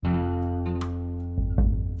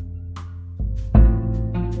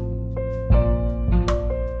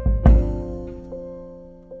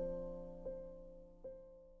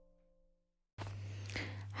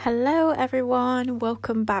Hello everyone,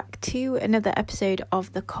 welcome back to another episode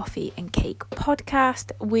of the Coffee and Cake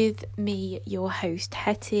podcast with me, your host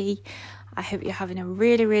Hetty. I hope you're having a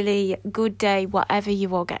really good day, whatever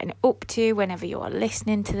you are getting up to, whenever you are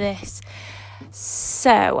listening to this.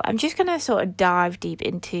 So I'm just going to sort of dive deep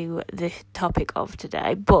into the topic of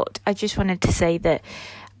today, but I just wanted to say that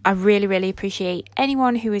I really appreciate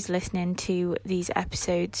anyone who is listening to these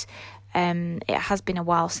episodes. It has been a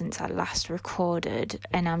while since I last recorded,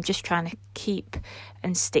 and I'm just trying to keep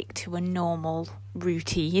and stick to a normal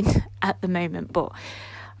routine at the moment, but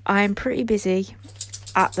I'm pretty busy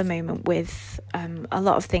at the moment with a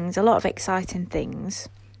lot of things, a lot of exciting things,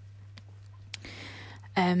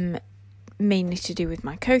 mainly to do with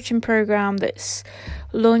my coaching program that's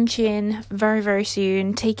launching very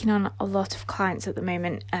soon, taking on a lot of clients at the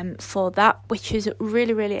moment for that, which is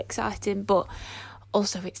really exciting, but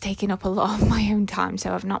also it's taken up a lot of my own time,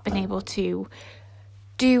 so I've not been able to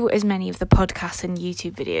do as many of the podcasts and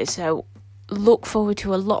YouTube videos, so look forward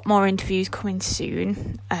to a lot more interviews coming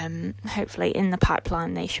soon. Hopefully in the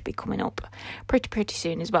pipeline they should be coming up pretty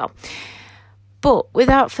soon as well. But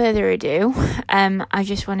without further ado, I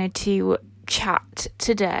just wanted to chat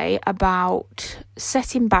today about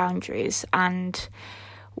setting boundaries and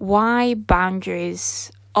why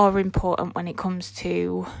boundaries are important when it comes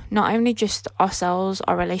to not only just ourselves,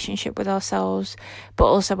 our relationship with ourselves, but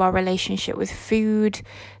also our relationship with food.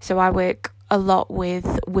 So I work a lot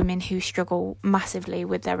with women who struggle massively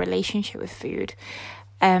with their relationship with food.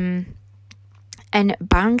 And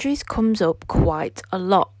boundaries comes up quite a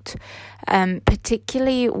lot,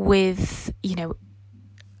 particularly with,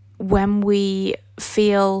 when we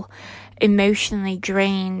feel emotionally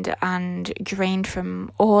drained and drained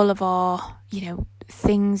from all of our,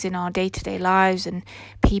 things in our day-to-day lives and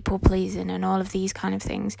people pleasing and all of these kind of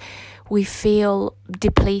things, we feel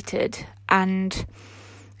depleted and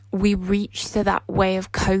we reach to that way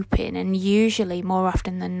of coping, and usually more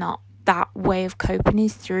often than not that way of coping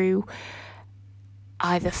is through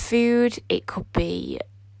either food, it could be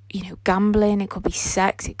gambling, it could be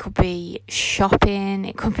sex, it could be shopping,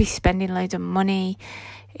 it could be spending loads of money,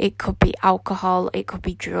 it could be alcohol, it could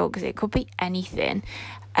be drugs, it could be anything.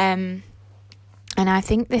 And I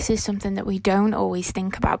think this is something that we don't always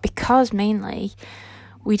think about because mainly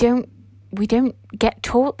we don't get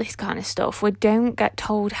taught this kind of stuff. We don't get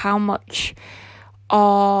told how much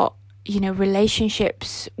our,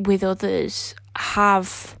 relationships with others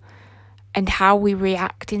have and how we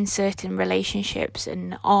react in certain relationships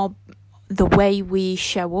and the way we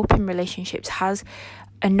show up in relationships has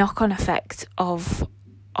a knock-on effect of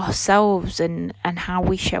ourselves and how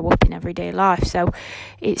we show up in everyday life. So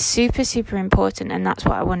it's super important, and that's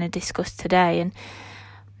what I want to discuss today. And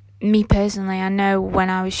me personally, I know when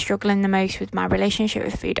I was struggling the most with my relationship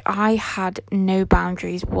with food, I had no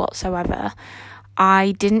boundaries whatsoever.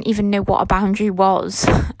 I didn't even know what a boundary was.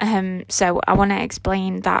 So I want to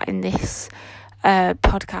explain that in this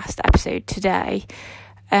podcast episode today.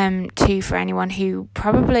 For anyone who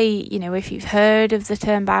probably, if you've heard of the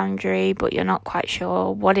term boundary, but you're not quite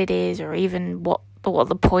sure what it is or even what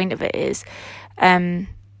the point of it is, and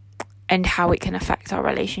how it can affect our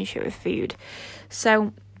relationship with food.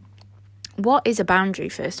 So what is a boundary,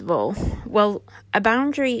 first of all? Well, a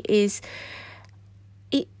boundary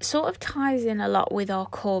it sort of ties in a lot with our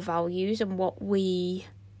core values and what we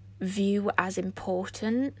view as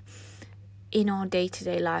important in our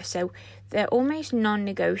day-to-day life. So they're almost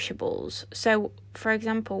non-negotiables. So for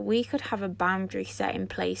example, we could have a boundary set in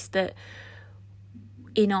place that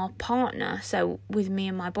in our partner, so with me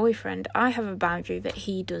and my boyfriend, I have a boundary that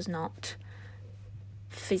he does not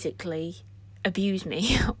physically abuse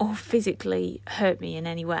me or physically hurt me in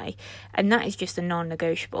any way, and that is just a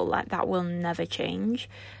non-negotiable. Like, that will never change.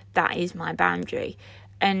 That is my boundary.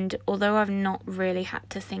 And although I've not really had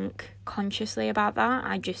to think consciously about that,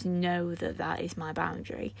 I just know that that is my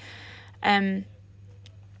boundary.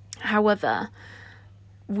 However,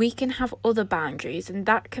 we can have other boundaries, and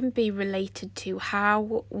that can be related to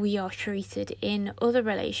how we are treated in other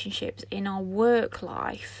relationships, in our work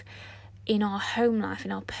life, in our home life,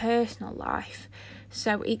 in our personal life.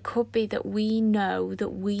 So it could be that we know that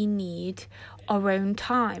we need our own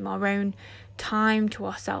time to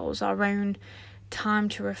ourselves, our own time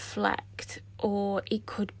to reflect, or it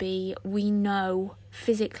could be we know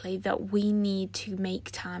physically that we need to make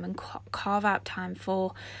time and carve out time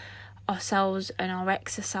for ourselves and our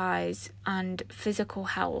exercise and physical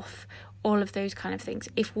health, all of those kind of things.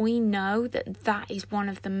 If we know that that is one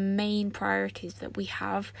of the main priorities that we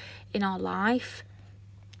have in our life,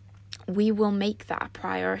 we will make that a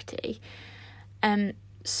priority.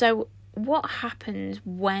 So what happens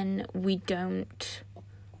when we don't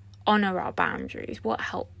honour our boundaries, what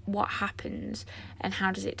happens, and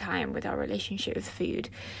how does it tie in with our relationship with food.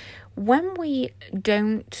 When we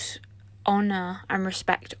don't honour and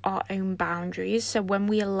respect our own boundaries, so when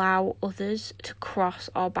we allow others to cross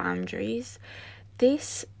our boundaries,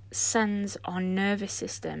 this sends our nervous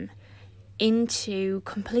system into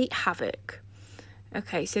complete havoc.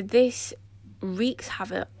 Okay, so this wreaks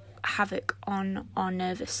havoc on our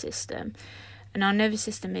nervous system. And our nervous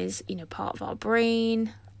system is, part of our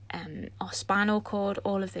brain, our spinal cord,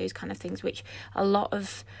 all of those kind of things, which a lot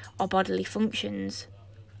of our bodily functions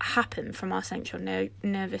happen from our central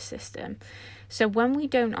nervous system. So when we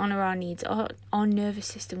don't honour our needs, our nervous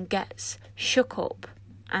system gets shook up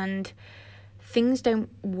and things don't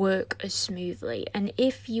work as smoothly. And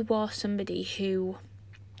if you are somebody who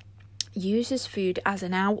uses food as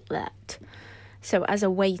an outlet, so as a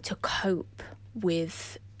way to cope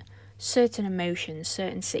with certain emotions,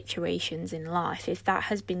 certain situations in life, if that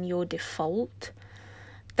has been your default,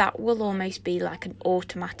 that will almost be like an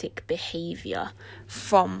automatic behaviour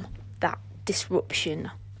from that disruption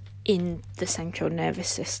in the central nervous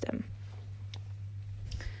system.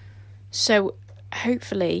 So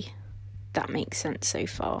hopefully that makes sense so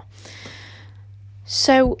far.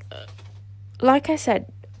 So, like I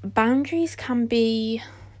said, boundaries can be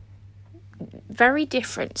very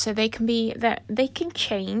different. So they can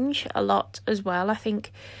change a lot as well. I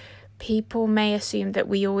think people may assume that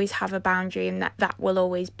we always have a boundary and that will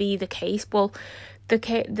always be the case. Well,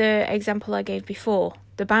 the example I gave before,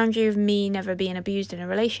 the boundary of me never being abused in a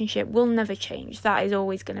relationship will never change. That is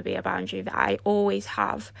always going to be a boundary that I always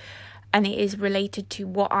have, and it is related to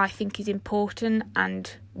what I think is important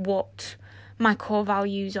and what my core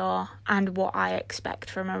values are and what I expect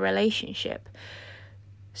from a relationship.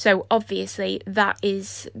 So obviously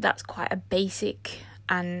that's quite a basic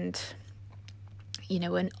and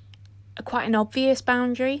quite an obvious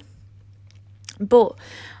boundary. But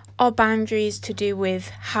our boundary is to do with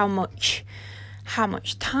how much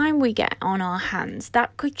time we get on our hands.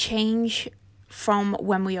 That could change from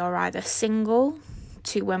when we are either single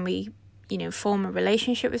to when we form a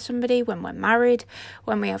relationship with somebody, when we're married,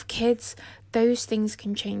 when we have kids. Those things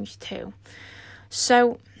can change too.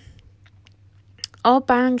 So our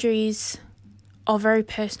boundaries are very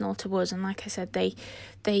personal to us, and like I said, they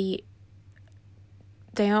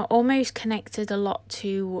are almost connected a lot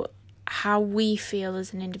to how we feel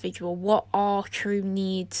as an individual, what our true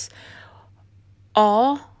needs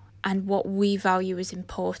are and what we value as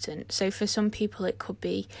important. So for some people it could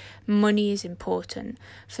be money is important.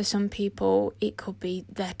 For some people it could be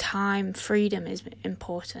their time, freedom is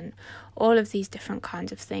important. All of these different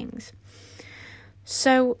kinds of things.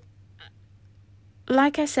 So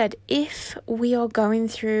like I said, if we are going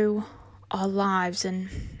through our lives, and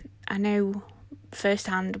I know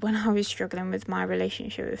firsthand when I was struggling with my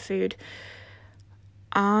relationship with food,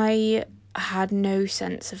 I had no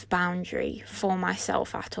sense of boundary for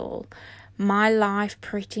myself at all. My life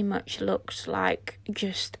pretty much looked like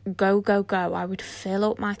just go. I would fill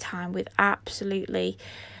up my time with absolutely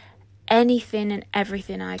anything and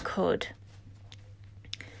everything I could.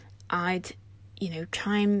 I'd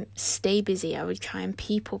try and stay busy. I would try and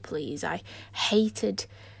people please. I hated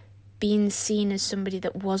being seen as somebody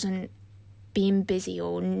that wasn't being busy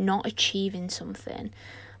or not achieving something.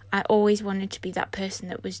 I always wanted to be that person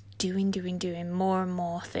that was doing more and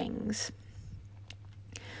more things.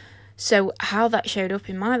 So how that showed up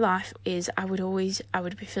in my life is I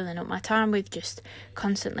would be filling up my time with just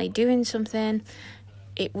constantly doing something.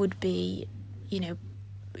 It would be,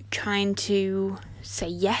 trying to say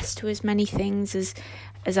yes to as many things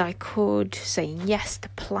as I could, saying yes to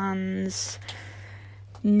plans,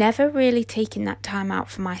 never really taking that time out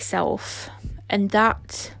for myself. And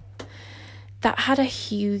that had a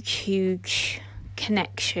huge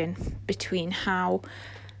connection between how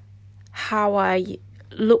I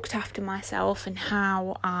looked after myself and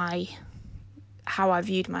how I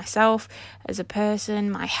viewed myself as a person,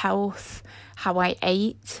 my health, how I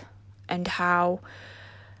ate, and how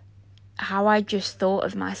I just thought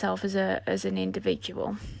of myself as an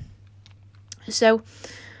individual. So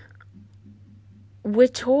we're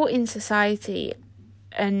taught in society,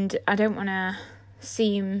 and I don't want to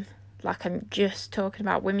seem like I'm just talking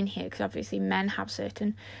about women here, because obviously men have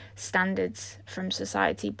certain standards from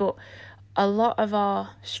society, but a lot of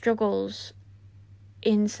our struggles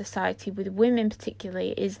in society with women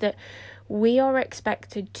particularly is that we are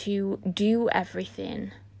expected to do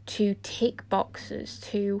everything, to tick boxes,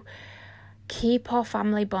 to keep our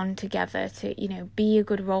family bond together, to be a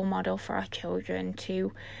good role model for our children,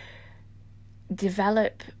 to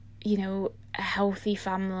develop a healthy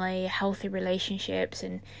family, healthy relationships,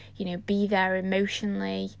 and, be there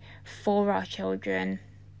emotionally for our children,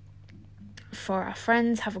 for our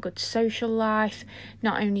friends, have a good social life.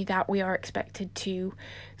 Not only that, we are expected to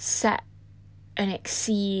set and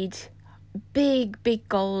exceed big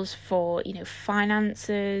goals for,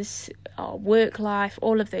 finances, our work life,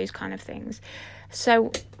 all of those kind of things.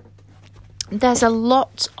 So there's a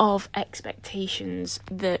lot of expectations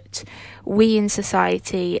that we in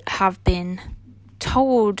society have been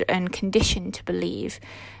told and conditioned to believe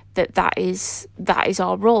that is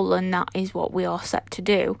our role, and that is what we are set to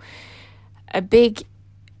do. A big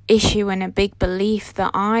issue and a big belief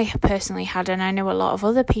that I personally had, and I know a lot of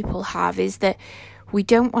other people have, is that we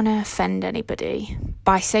don't want to offend anybody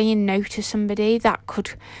by saying no to somebody. That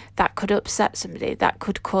could upset somebody. That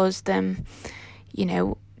could cause them,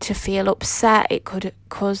 to feel upset. It could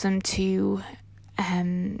cause them to,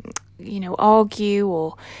 argue,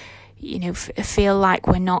 or, feel like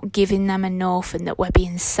we're not giving them enough and that we're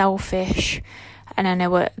being selfish. And I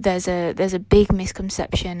know there's a big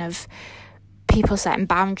misconception of people setting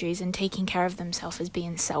boundaries and taking care of themselves as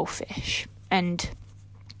being selfish. And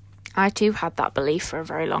I too had that belief for a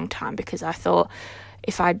very long time, because I thought,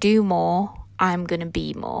 if I do more, I'm going to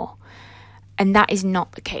be more. And that is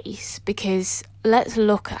not the case, because let's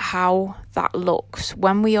look at how that looks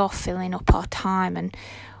when we are filling up our time and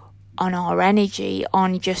on our energy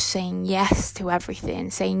on just saying yes to everything,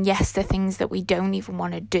 saying yes to things that we don't even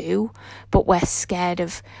want to do, but we're scared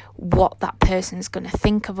of what that person's going to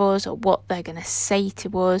think of us, or what they're going to say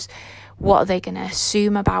to us, what are they going to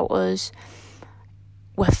assume about us.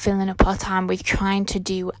 We're filling up our time with trying to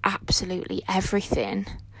do absolutely everything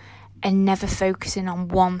and never focusing on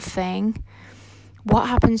one thing. What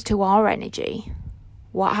happens to our energy?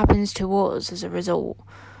 What happens to us as a result?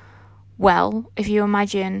 Well, if you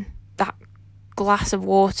imagine that glass of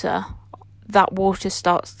water, that water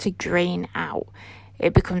starts to drain out.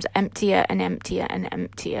 It becomes emptier and emptier and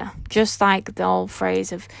emptier. Just like the old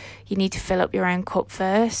phrase of, you need to fill up your own cup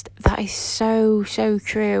first. That is so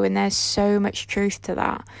true, and there's so much truth to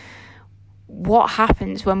that. What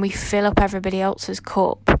happens when we fill up everybody else's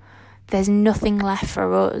cup? There's nothing left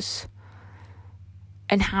for us.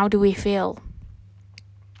 And how do we feel?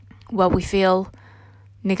 Well, we feel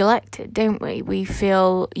neglected, don't we? We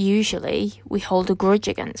hold a grudge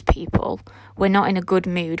against people. We're not in a good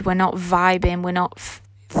mood. We're not vibing. We're not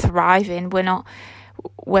thriving.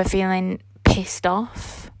 We're feeling pissed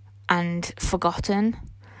off and forgotten.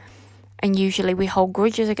 And usually we hold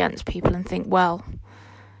grudges against people and think, well,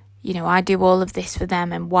 I do all of this for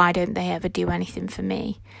them, and why don't they ever do anything for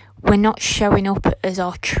me? We're not showing up as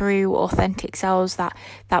our true, authentic selves,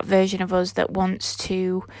 that version of us that wants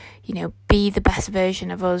to, be the best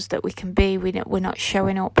version of us that we can be. We're not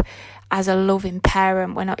showing up as a loving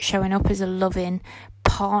parent. We're not showing up as a loving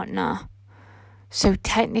partner. So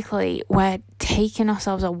technically, we're taking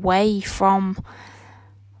ourselves away from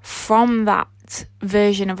that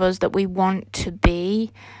version of us that we want to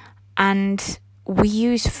be. And we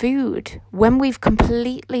use food when we've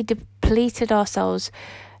completely depleted ourselves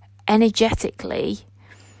energetically.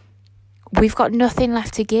 We've got nothing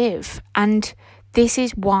left to give. And this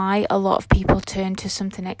is why a lot of people turn to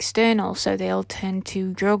something external. So they'll turn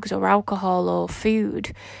to drugs or alcohol or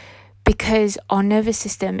food, because our nervous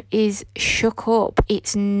system is shook up.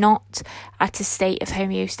 It's not at a state of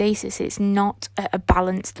homeostasis. It's not at a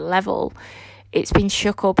balanced level. It's been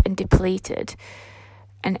shook up and depleted.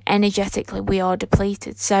 And energetically, we are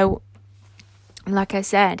depleted. So, like I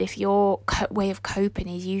said, if your way of coping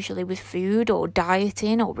is usually with food or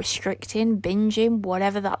dieting or restricting, binging,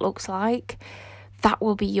 whatever that looks like, that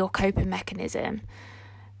will be your coping mechanism.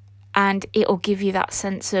 And it'll give you that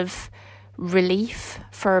sense of relief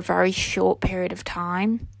for a very short period of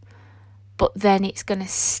time. But then it's going to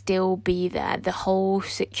still be there. The whole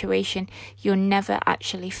situation, you're never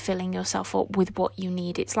actually filling yourself up with what you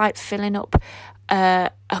need. It's like filling up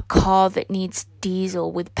a car that needs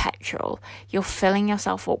diesel with petrol. You're filling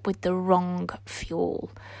yourself up with the wrong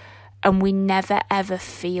fuel. And we never ever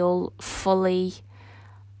feel fully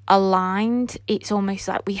aligned. It's almost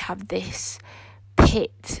like we have this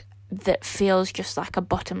pit that feels just like a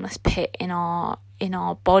bottomless pit in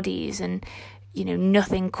our bodies, and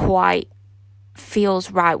nothing quite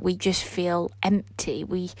feels right. We just feel empty.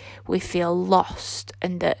 We feel lost,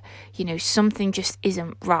 and that something just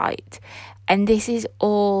isn't right. And this is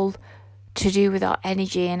all to do with our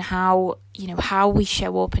energy and how we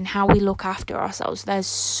show up and how we look after ourselves. There's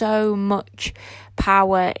so much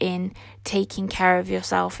power in taking care of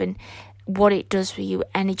yourself and what it does for you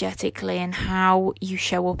energetically, and how you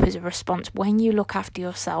show up as a response. When you look after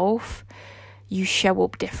yourself, you show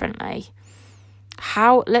up differently.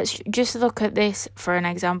 Let's just look at this for an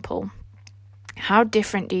example. How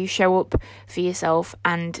different do you show up for yourself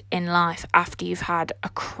and in life after you've had a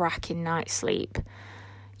cracking night's sleep?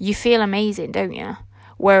 You feel amazing, don't you?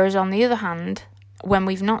 Whereas on the other hand, when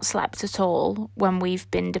we've not slept at all, when we've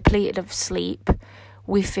been depleted of sleep,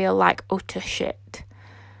 we feel like utter shit.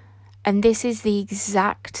 And this is the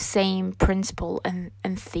exact same principle and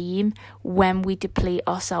theme when we deplete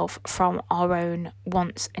ourselves from our own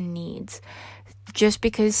wants and needs. Just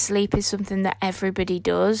because sleep is something that everybody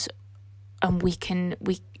does and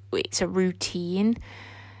it's a routine,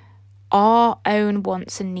 our own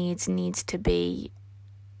wants and needs to be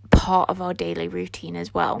part of our daily routine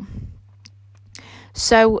as well.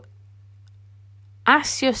 So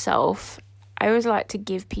ask yourself, I always like to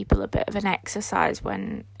give people a bit of an exercise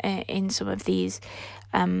when in some of these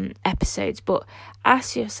episodes, but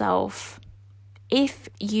ask yourself, if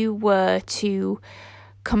you were to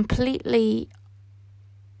completely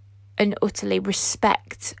and utterly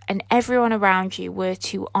respect, and everyone around you were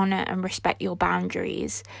to honour and respect your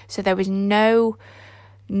boundaries, so there was no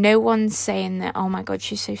one saying that, oh my God,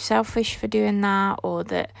 she's so selfish for doing that, or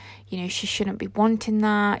that, she shouldn't be wanting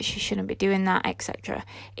that, she shouldn't be doing that, etc.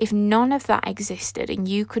 If none of that existed and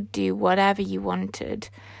you could do whatever you wanted,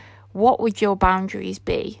 what would your boundaries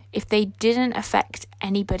be? If they didn't affect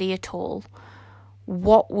anybody at all,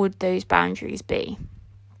 what would those boundaries be?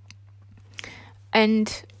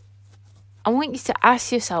 And I want you to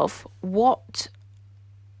ask yourself, what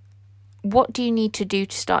do you need to do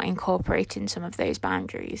to start incorporating some of those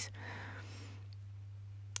boundaries?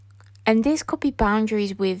 And this could be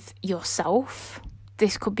boundaries with yourself.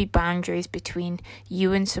 This could be boundaries between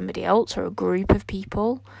you and somebody else or a group of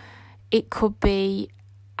people. It could be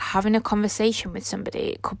having a conversation with somebody.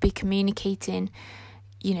 It could be communicating,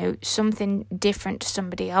 something different to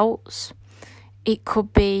somebody else. It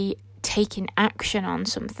could be taking action on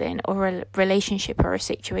something or a relationship or a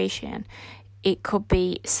situation. It could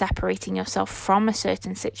be separating yourself from a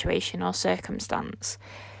certain situation or circumstance.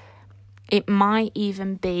 It might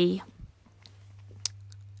even be,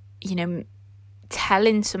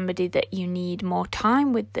 telling somebody that you need more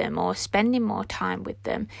time with them or spending more time with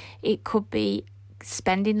them. It could be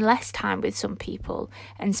spending less time with some people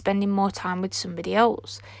and spending more time with somebody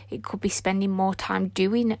else. It could be spending more time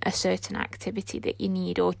doing a certain activity that you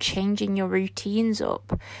need or changing your routines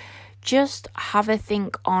up. Just have a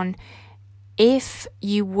think on, if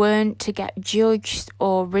you weren't to get judged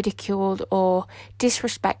or ridiculed or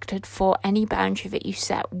disrespected for any boundary that you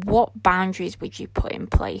set, what boundaries would you put in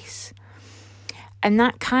place? And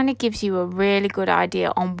that kind of gives you a really good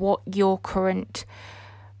idea on what your current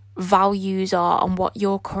values are and what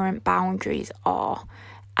your current boundaries are.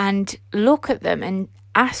 And look at them and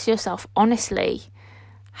ask yourself honestly,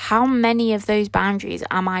 how many of those boundaries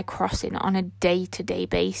am I crossing on a day-to-day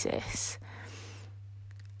basis?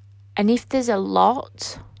 And if there's a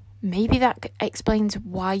lot, maybe that explains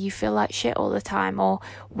why you feel like shit all the time or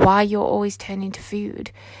why you're always turning to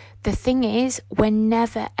food. The thing is, we're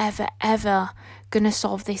never, ever, ever going to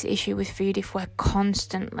solve this issue with food if we're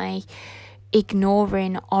constantly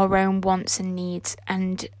ignoring our own wants and needs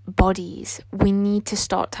and bodies. We need to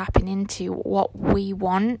start tapping into what we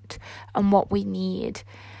want and what we need.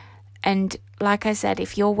 And like I said,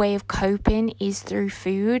 if your way of coping is through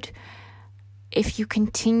food, if you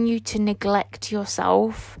continue to neglect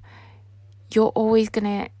yourself, you're always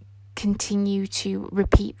going to continue to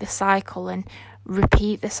repeat the cycle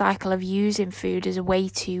of using food as a way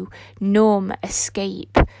to numb,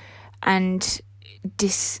 escape, and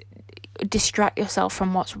distract yourself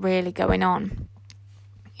from what's really going on.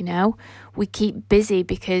 We keep busy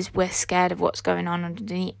because we're scared of what's going on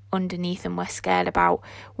underneath, and we're scared about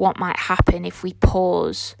what might happen if we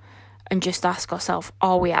pause and just ask ourselves,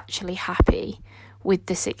 are we actually happy with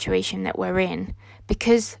the situation that we're in?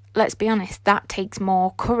 Because let's be honest, that takes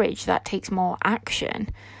more courage, that takes more action.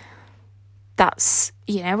 That's,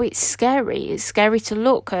 it's scary. It's scary to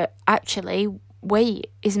look at, actually, wait,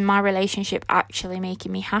 is my relationship actually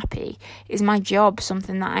making me happy? Is my job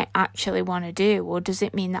something that I actually want to do? Or does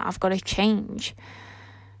it mean that I've got to change?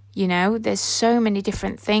 There's so many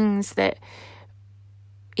different things that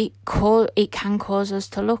it can cause us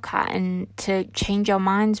to look at and to change our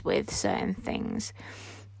minds with certain things.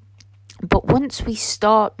 But once we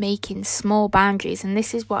start making small boundaries, and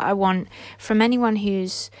this is what I want from anyone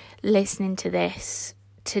who's listening to this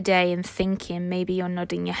today and thinking, maybe you're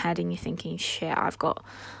nodding your head and you're thinking, shit, I've got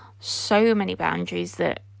so many boundaries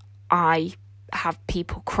that I have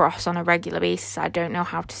people cross on a regular basis. I don't know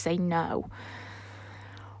how to say no.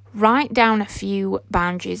 Write down a few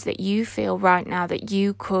boundaries that you feel right now that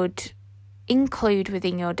you could include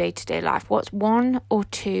within your day-to-day life? What's 1 or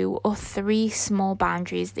 2 or 3 small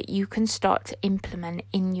boundaries that you can start to implement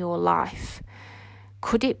in your life?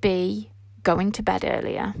 Could it be going to bed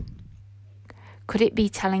earlier? Could it be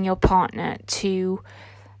telling your partner to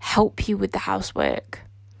help you with the housework?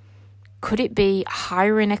 Could it be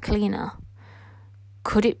hiring a cleaner?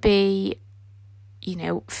 Could it be,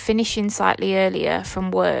 finishing slightly earlier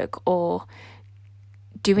from work or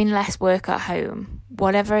doing less work at home?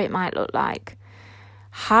 Whatever it might look like.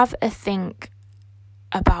 Have a think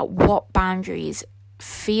about what boundaries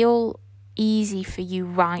feel easy for you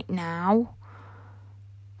right now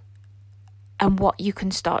and what you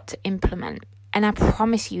can start to implement. And I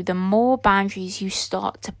promise you, the more boundaries you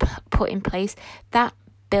start to put in place, that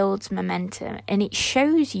builds momentum, and it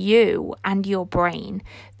shows you and your brain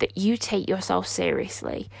that you take yourself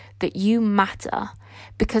seriously, that you matter,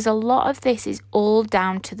 because a lot of this is all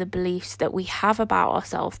down to the beliefs that we have about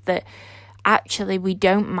ourselves that actually we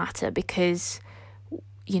don't matter, because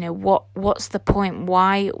what's the point?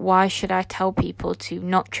 Why should I tell people to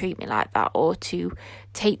not treat me like that, or to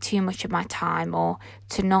take too much of my time, or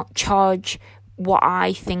to not charge what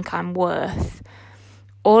I think I'm worth?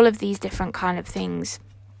 All of these different kind of things,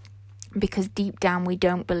 because deep down we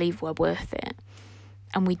don't believe we're worth it,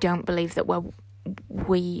 and we don't believe that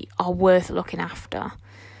we are worth looking after.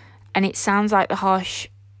 And it sounds like the harsh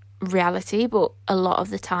reality, but a lot of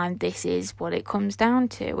the time this is what it comes down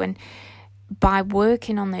to. And by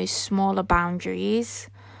working on those smaller boundaries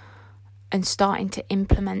and starting to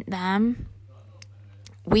implement them,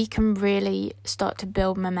 we can really start to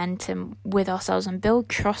build momentum with ourselves and build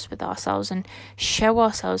trust with ourselves and show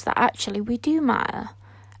ourselves that actually we do matter,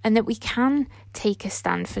 and that we can take a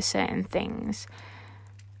stand for certain things.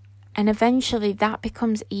 And eventually that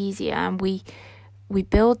becomes easier, and we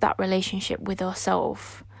build that relationship with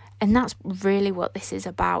ourselves. And that's really what this is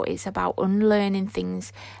about. It's about unlearning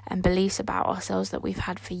things and beliefs about ourselves that we've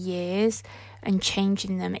had for years and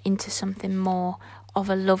changing them into something more of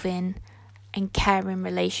a loving and caring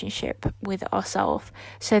relationship with ourselves,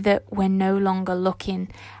 so that we're no longer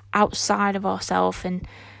looking outside of ourselves and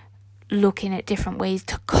looking at different ways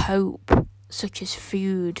to cope, such as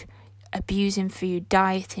food, abusing food,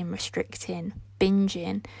 dieting, restricting,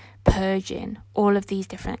 binging, purging, all of these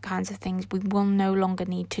different kinds of things. We will no longer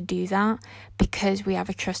need to do that, because we have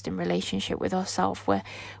a trusting relationship with ourselves where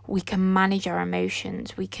we can manage our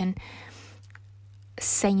emotions. We can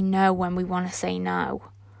say no when we want to say no.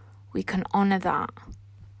 We can honour that.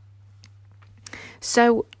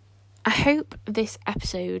 So I hope this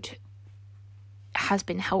episode has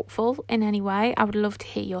been helpful in any way. I would love to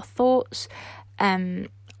hear your thoughts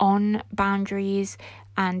on boundaries,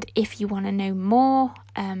 and if you want to know more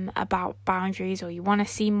about boundaries, or you want to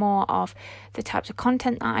see more of the types of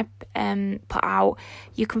content that I put out,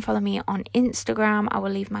 you can follow me on Instagram. I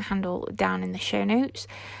will leave my handle down in the show notes.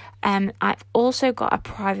 I've also got a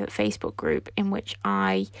private Facebook group in which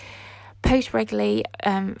I post regularly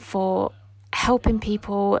for helping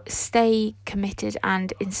people stay committed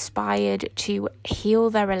and inspired to heal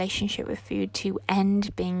their relationship with food, to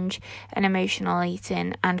end binge and emotional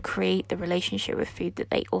eating, and create the relationship with food that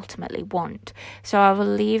they ultimately want. So I will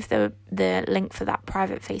leave the link for that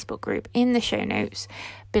private Facebook group in the show notes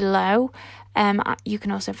below. You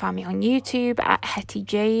can also find me on YouTube at Hetty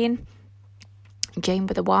Jane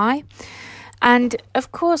with a Y. And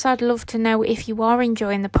of course, I'd love to know if you are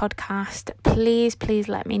enjoying the podcast. Please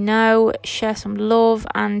let me know. Share some love,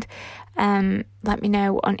 and let me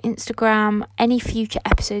know on Instagram any future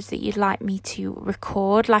episodes that you'd like me to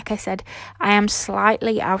record. Like I said, I am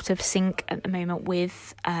slightly out of sync at the moment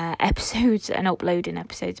with episodes and uploading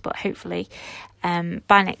episodes, but hopefully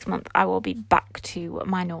by next month I will be back to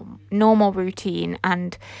my normal routine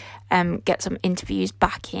and get some interviews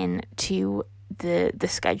back in to the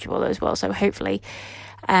schedule as well. So hopefully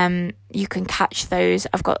you can catch those.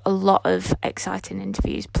 I've got a lot of exciting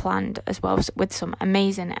interviews planned as well with some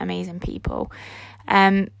amazing people.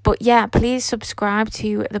 But yeah, please subscribe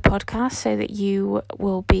to the podcast so that you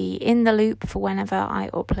will be in the loop for whenever I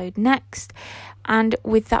upload next. And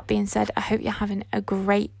with that being said, I hope you're having a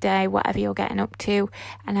great day, whatever you're getting up to,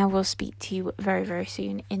 and I will speak to you very, very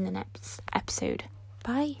soon in the next episode.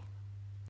 Bye.